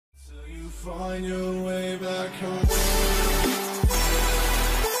Find your way back home.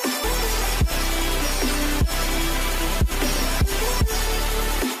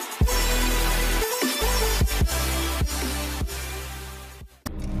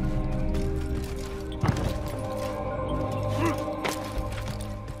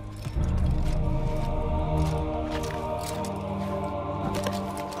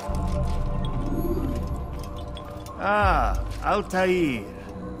 Ah, Altair.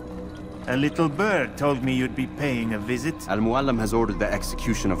 A little bird told me you'd be paying a visit. Al-Muallim has ordered the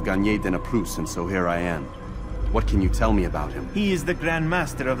execution of Garnier de Naplouse, and so here I am. What can you tell me about him? He is the Grand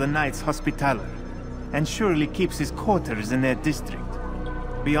Master of the Knights Hospitaller, and surely keeps his quarters in their district.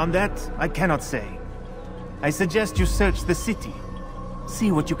 Beyond that, I cannot say. I suggest you search the city.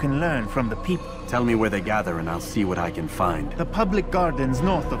 See what you can learn from the people. Tell me where they gather and I'll see what I can find. The public gardens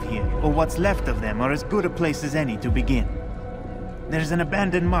north of here, or what's left of them, are as good a place as any to begin. There's an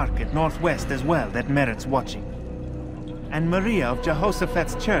abandoned market northwest as well that merits watching. And Maria of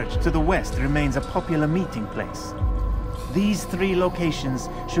Jehoshaphat's church to the west remains a popular meeting place. These 3 locations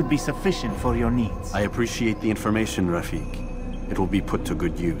should be sufficient for your needs. I appreciate the information, Rafiq. It will be put to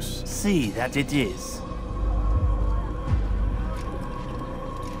good use. See that it is.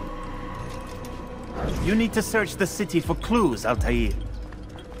 You need to search the city for clues, Altair.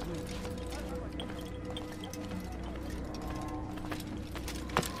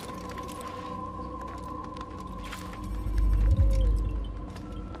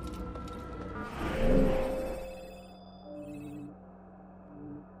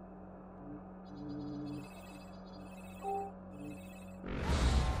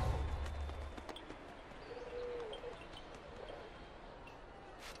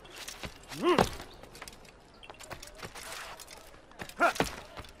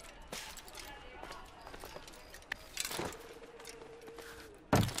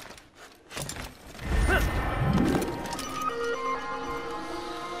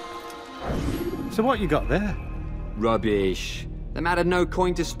 So what you got there? Rubbish. The man had no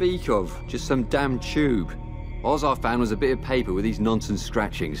coin to speak of, just some damn tube. All I found was a bit of paper with these nonsense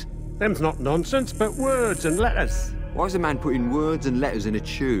scratchings. Them's not nonsense, but words and letters. Why is a man putting words and letters in a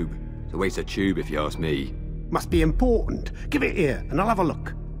tube? It's a waste of tube, if you ask me. Must be important. Give it here, and I'll have a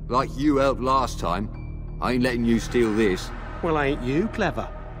look. Like you helped last time. I ain't letting you steal this. Well, ain't you clever?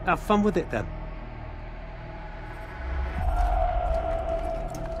 Have fun with it, then.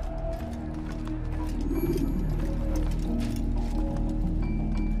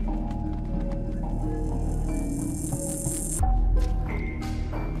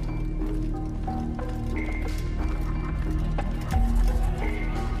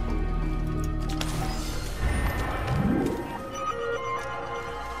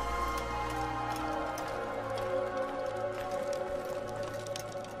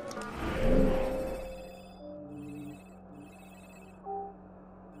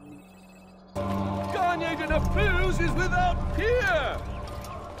 Garnier de Naplouse is without peer!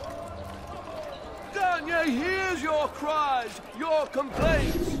 Garnier hears your cries, your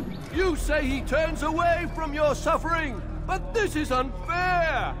complaints. You say he turns away from your suffering, but this is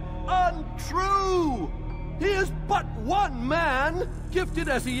unfair, untrue. He is but one man, gifted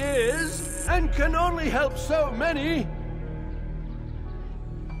as he is, and can only help so many.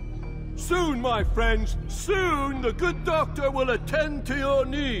 Soon, my friends, soon the good doctor will attend to your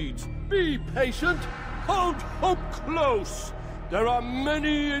needs. Be patient. Hold hope close. There are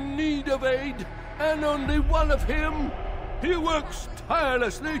many in need of aid, and only one of him. He works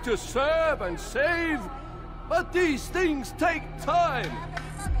tirelessly to serve and save, but these things take time.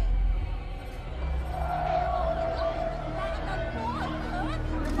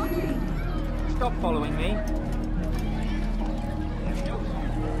 Stop following me.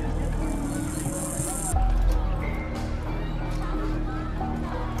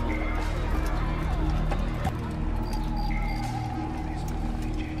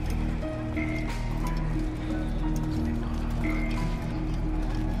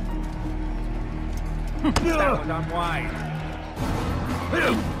 That was unwise.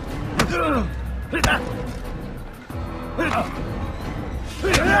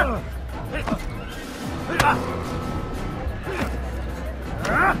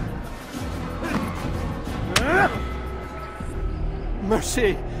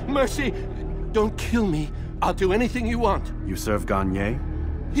 Mercy, mercy, don't kill me. I'll do anything you want. You serve Garnier?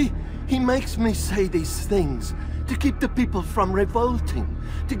 He makes me say these things to keep the people from revolting,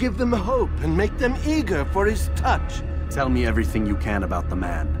 to give them hope and make them eager for his touch. Tell me everything you can about the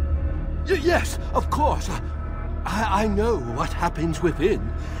man. Yes, of course. I know what happens within,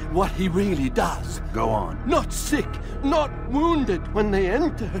 what he really does. Go on. Not sick, not wounded when they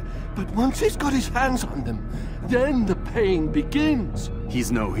enter, but once he's got his hands on them, then the pain begins.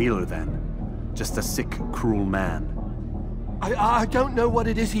 He's no healer then. Just a sick, cruel man. I don't know what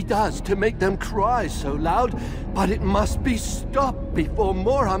it is he does to make them cry so loud, but it must be stopped before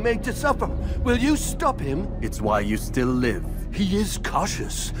more are made to suffer. Will you stop him? It's why you still live. He is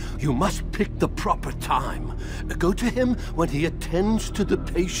cautious. You must pick the proper time. Go to him when he attends to the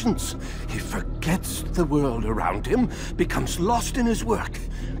patients. He forgets the world around him, becomes lost in his work.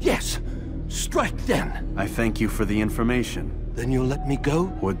 Yes, strike then. I thank you for the information. Then you'll let me go?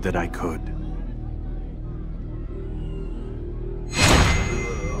 Would that I could.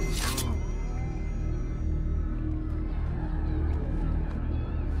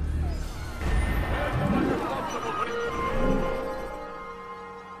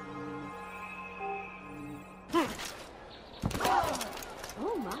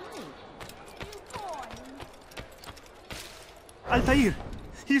 Altair!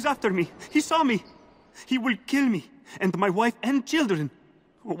 He's after me! He saw me! He will kill me, and my wife and children!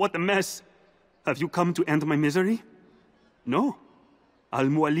 Oh, what a mess! Have you come to end my misery? No.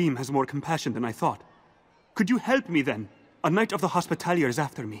 Al-Mualim has more compassion than I thought. Could you help me then? A knight of the Hospitalier is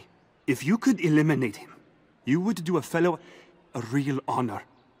after me. If you could eliminate him, you would do a fellow a real honor.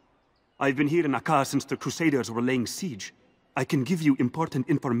 I've been here in Akka since the Crusaders were laying siege. I can give you important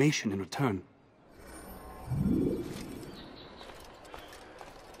information in return.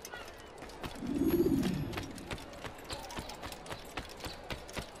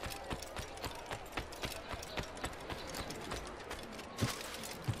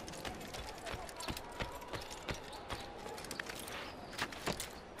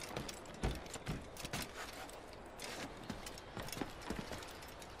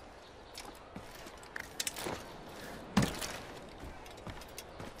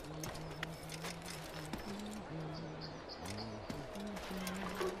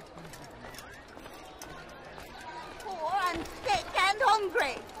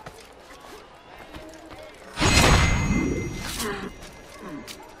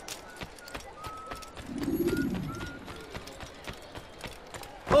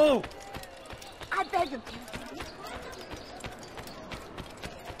 Oh! I beg of you.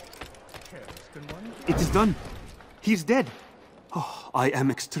 It is done. He's dead. Oh, I am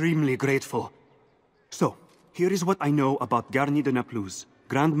extremely grateful. So, here is what I know about Garnier de Naplouse,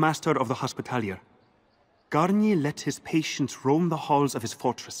 Grand Master of the Hospitalier. Garnier let his patients roam the halls of his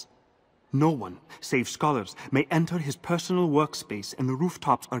fortress. No one, save scholars, may enter his personal workspace, and the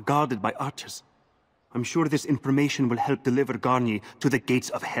rooftops are guarded by archers. I'm sure this information will help deliver Garnier to the gates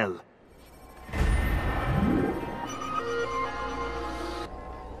of hell.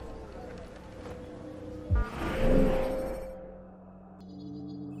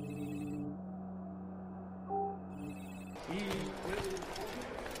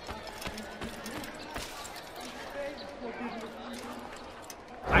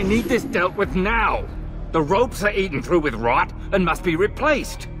 I need this dealt with now. The ropes are eaten through with rot and must be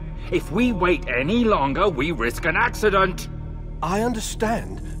replaced. If we wait any longer, we risk an accident. I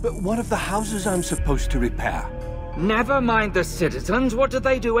understand, but what of the houses I'm supposed to repair? Never mind the citizens. What do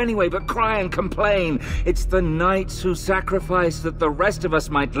they do anyway but cry and complain? It's the knights who sacrifice that the rest of us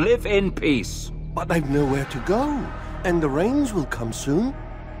might live in peace. But they've nowhere to go, and the rains will come soon.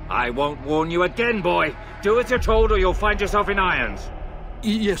 I won't warn you again, boy. Do as you're told or you'll find yourself in irons.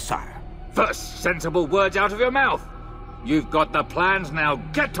 Yes, sire. First, sensible words out of your mouth. You've got the plans, now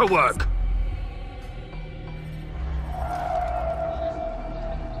get to work!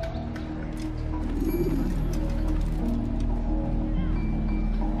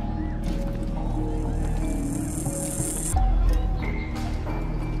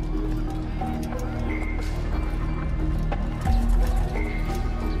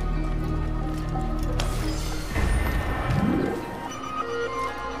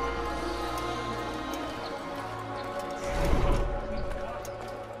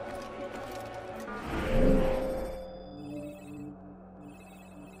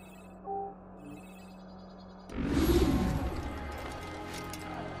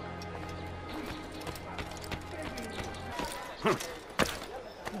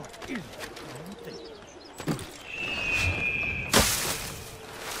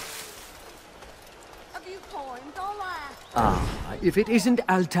 If it isn't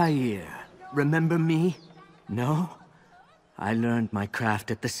Altair, remember me? No? I learned my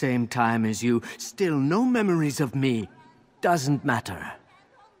craft at the same time as you. Still no memories of me. Doesn't matter.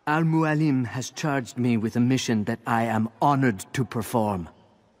 Al-Mualim has charged me with a mission that I am honored to perform.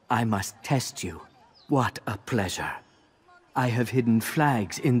 I must test you. What a pleasure. I have hidden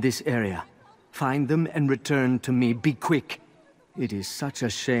flags in this area. Find them and return to me. Be quick. It is such a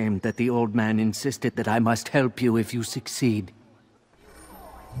shame that the old man insisted that I must help you if you succeed.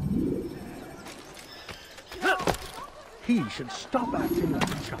 He should stop acting like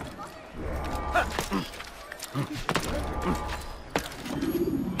a child.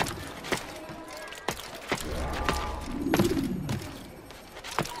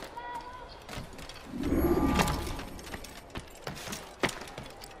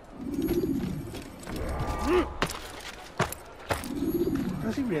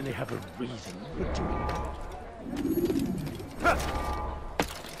 Does he really have a reason for doing that?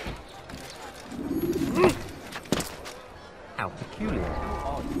 How peculiar.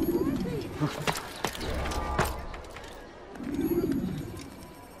 How odd.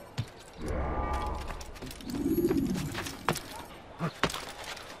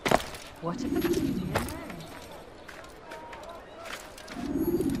 What a peculiar man.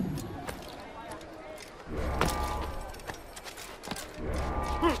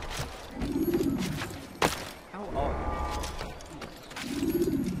 How odd.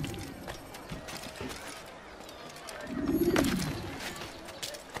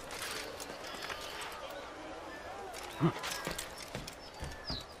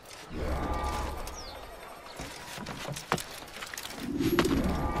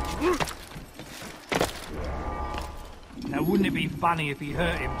 Now, wouldn't it be funny if he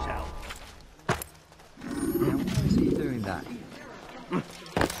hurt himself? Now, why is he doing that?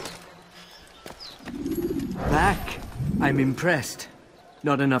 Back. I'm impressed.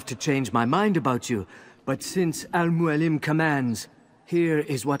 Not enough to change my mind about you, but since Al-Mualim commands, here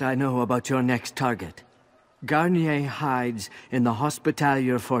is what I know about your next target. Garnier hides in the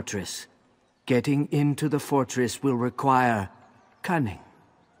Hospitalier Fortress. Getting into the fortress will require cunning.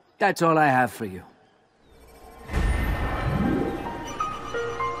 That's all I have for you.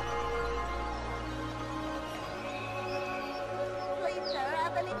 Please, sir,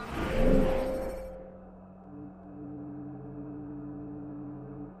 have any...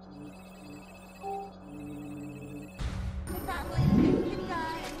 Family is just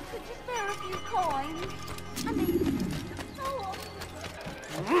dying. Could you spare a few coins? I mean, oh.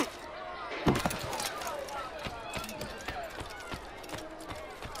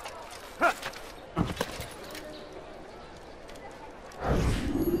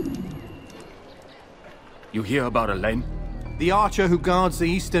 You hear about Elaine? The archer who guards the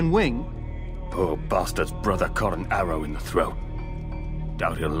eastern wing? Poor bastard's brother caught an arrow in the throat.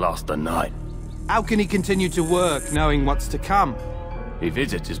 Doubt he'll last the night. How can he continue to work, knowing what's to come? He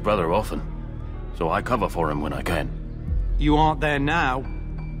visits his brother often, so I cover for him when I can. You aren't there now?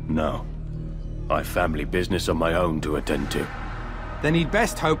 No. I've family business of my own to attend to. Then he'd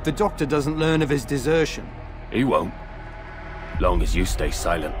best hope the doctor doesn't learn of his desertion. He won't. Long as you stay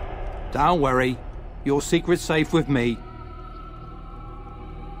silent. Don't worry. Your secret's safe with me.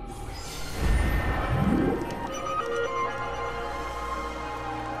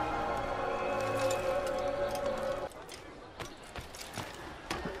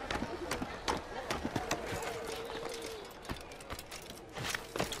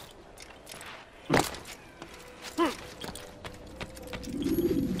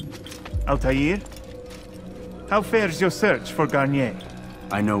 Altair? How fares your search for Garnier?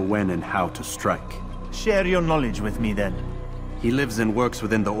 I know when and how to strike. Share your knowledge with me, then. He lives and works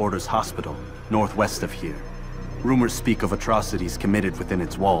within the Order's hospital, northwest of here. Rumors speak of atrocities committed within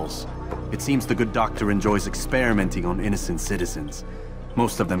its walls. It seems the good doctor enjoys experimenting on innocent citizens.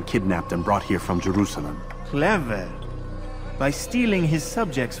 Most of them kidnapped and brought here from Jerusalem. Clever. By stealing his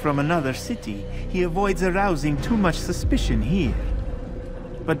subjects from another city, he avoids arousing too much suspicion here.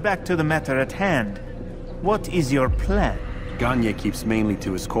 But back to the matter at hand. What is your plan? Garnier keeps mainly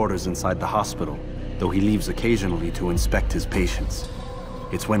to his quarters inside the hospital, though he leaves occasionally to inspect his patients.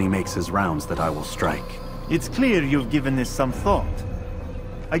 It's when he makes his rounds that I will strike. It's clear you've given this some thought.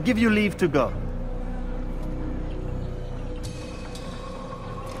 I give you leave to go.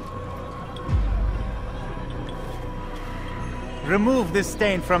 Remove this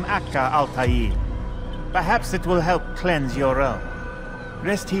stain from Akka, Altair. Perhaps it will help cleanse your own.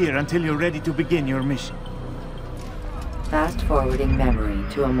 Rest here until you're ready to begin your mission. Fast-forwarding memory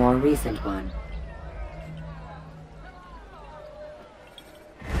to a more recent one.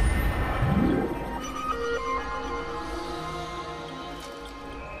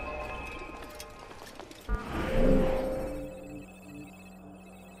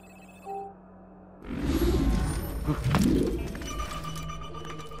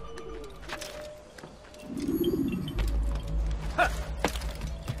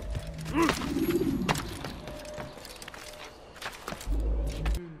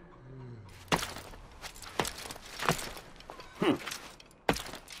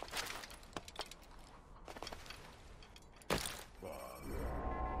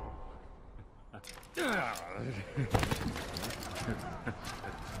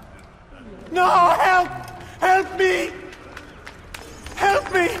 No, help! Help me!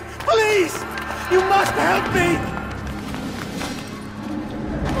 Help me! Please! You must help me!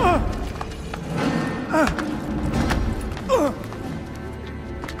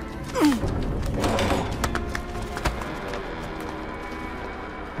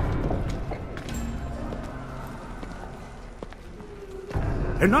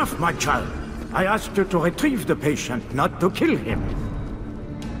 Enough, my child. I asked you to retrieve the patient, not to kill him.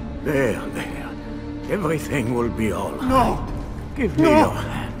 There. Everything will be all right. No! Give me your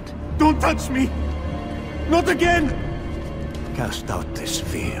hand. Don't touch me! Not again! Cast out this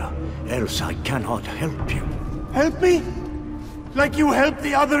fear, else I cannot help you. Help me? Like you helped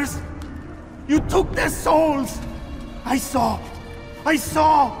the others? You took their souls! I saw!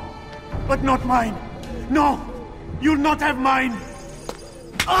 But not mine! No! You'll not have mine!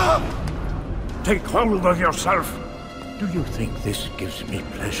 Ah! Take hold of yourself! Do you think this gives me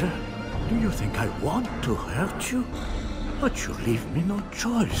pleasure? Do you think I want to hurt you? But you leave me no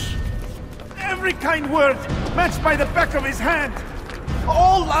choice. Every kind word matched by the back of his hand!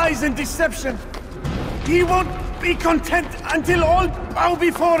 All lies and deception! He won't be content until all bow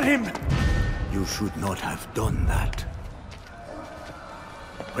before him! You should not have done that.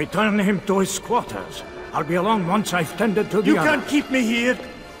 Return him to his quarters. I'll be along once I've tended to the You others. can't keep me here!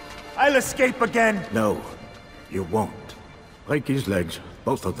 I'll escape again! No, you won't. Break his legs,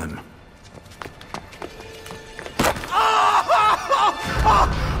 both of them.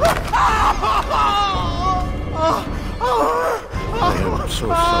 I am so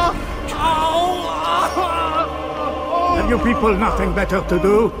sorry. Have you people nothing better to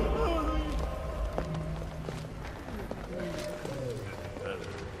do?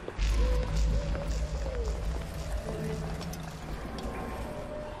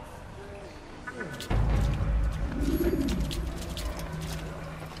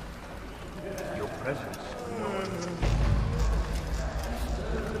 Your presence.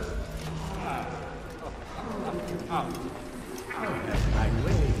 My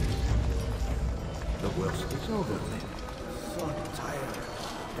way. The worst is over then. So tired.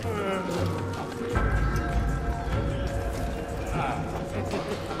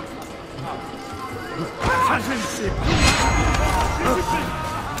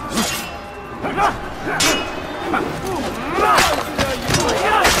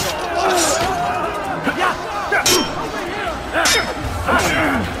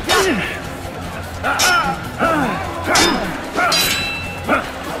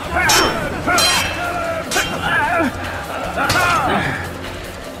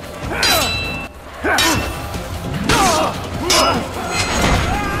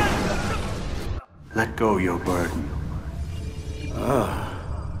 Let go your burden.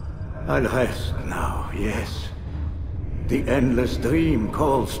 I'll rest now, yes. The endless dream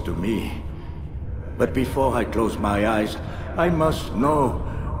calls to me. But before I close my eyes, I must know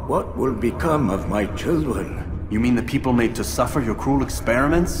what will become of my children. You mean the people made to suffer your cruel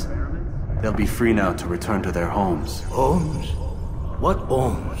experiments? They'll be free now to return to their homes. Homes? What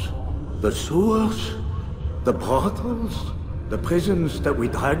homes? The sewers? The brothels? The prisons that we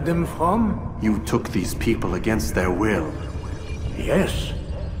dragged them from? You took these people against their will. Yes.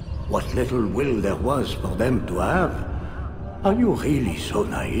 What little will there was for them to have. Are you really so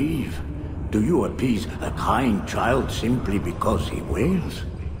naive? Do you appease a crying child simply because he wails?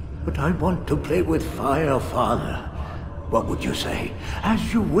 But I want to play with fire, Father. What would you say?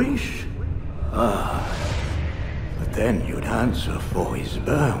 As you wish. But then you'd answer for his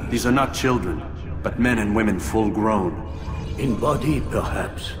burns. These are not children, but men and women full grown. In body,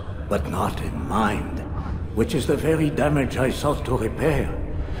 perhaps, but not in mind. Which is the very damage I sought to repair.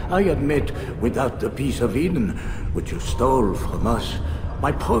 I admit, without the piece of Eden, which you stole from us,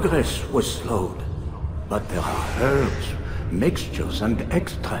 my progress was slowed. But there are herbs, mixtures, and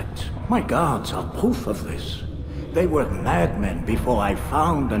extracts. My guards are proof of this. They were madmen before I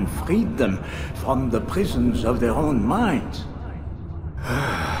found and freed them from the prisons of their own minds.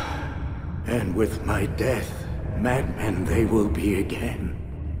 And with my death, madmen they will be again.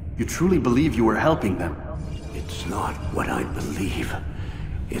 You truly believe you were helping them? It's not what I believe.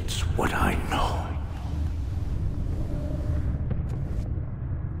 It's what I know.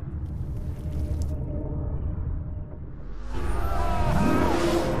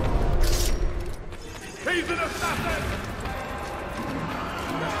 He's an assassin!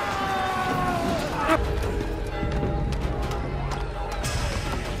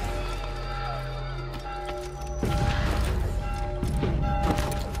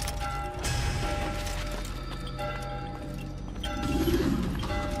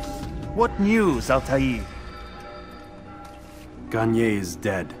 What news, Altair? Garnier is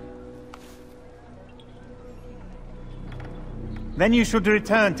dead. Then you should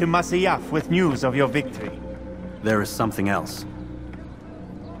return to Masyaf with news of your victory. There is something else.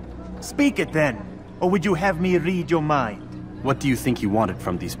 Speak it then, or would you have me read your mind? What do you think he wanted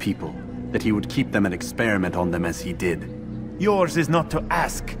from these people? That he would keep them and experiment on them as he did? Yours is not to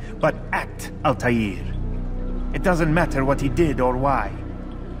ask, but act, Altair. It doesn't matter what he did or why.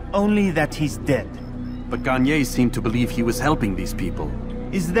 Only that he's dead. But Garnier seemed to believe he was helping these people.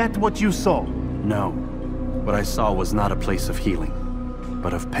 Is that what you saw? No. What I saw was not a place of healing,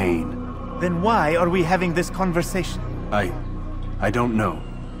 but of pain. Then why are we having this conversation? I don't know.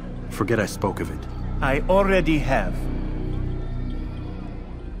 Forget I spoke of it. I already have.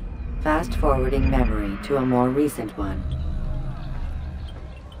 Fast-forwarding memory to a more recent one.